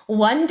think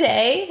one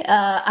day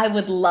I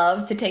would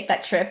love to take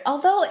that trip,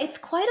 although it's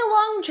quite a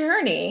long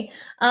journey.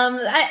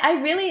 I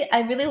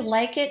really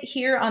like it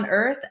here on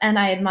Earth, and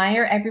I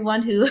admire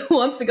everyone who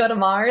wants to go to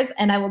Mars,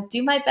 and I will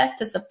do my best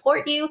to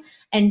support you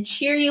and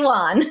cheer you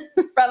on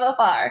from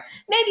afar.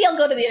 Maybe I'll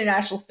go to the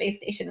International Space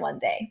Station one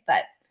day,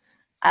 but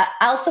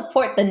I'll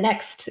support the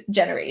next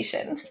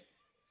generation.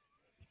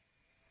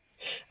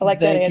 I like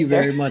that answer. Thank you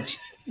very much.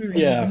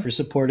 Yeah, for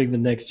supporting the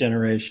next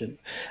generation.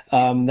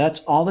 That's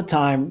all the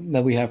time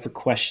that we have for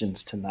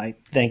questions tonight.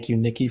 Thank you,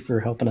 Nikki,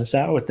 for helping us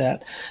out with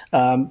that.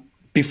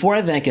 Before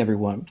I thank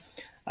everyone,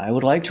 I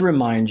would like to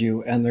remind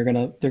you, and they're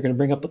gonna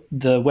bring up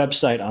the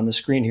website on the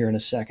screen here in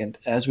a second,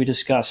 as we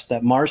discussed,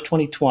 that Mars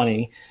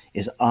 2020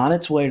 is on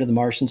its way to the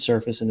Martian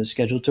surface and is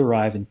scheduled to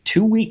arrive in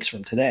 2 weeks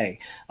from today,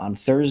 on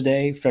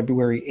Thursday,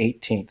 February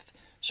 18th.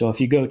 So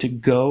if you go to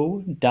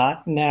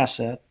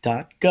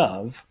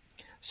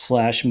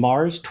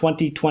go.nasa.gov/Mars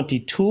 2020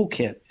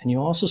 Toolkit, and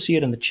you'll also see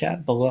it in the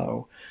chat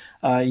below,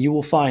 you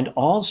will find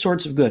all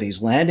sorts of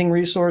goodies, landing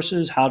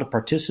resources, how to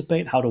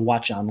participate, how to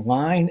watch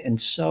online,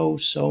 and so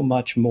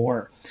much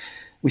more.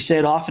 We say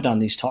it often on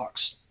these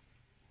talks.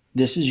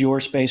 This is your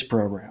space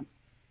program.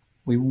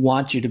 We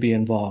want you to be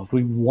involved.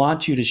 We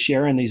want you to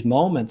share in these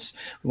moments.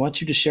 We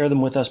want you to share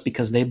them with us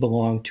because they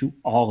belong to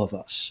all of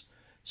us.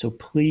 So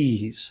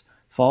please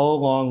follow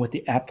along with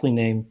the aptly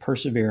named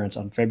Perseverance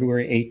on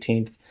February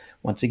 18th,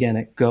 once again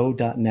at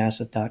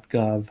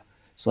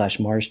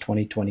go.nasa.gov/Mars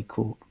 2020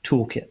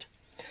 Toolkit.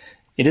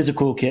 It is a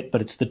cool kit, but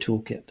it's the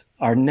toolkit.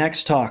 Our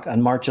next talk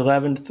on March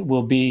 11th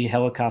will be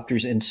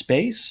helicopters in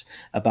space,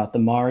 about the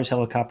Mars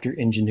helicopter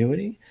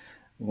Ingenuity.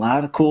 A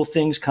lot of cool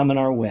things coming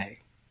our way.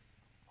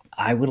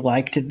 I would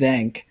like to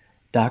thank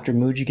Dr.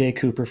 Moogega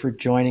Cooper for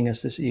joining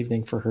us this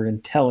evening, for her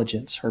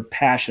intelligence, her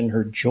passion,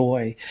 her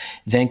joy.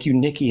 Thank you,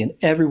 Nikki, and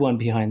everyone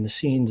behind the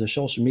scenes, our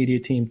social media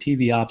team,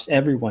 TV ops,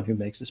 everyone who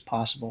makes this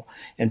possible.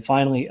 And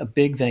finally, a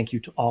big thank you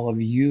to all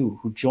of you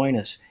who join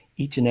us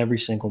each and every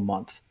single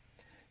month.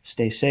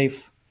 Stay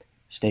safe,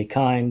 stay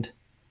kind,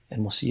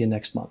 and we'll see you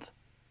next month.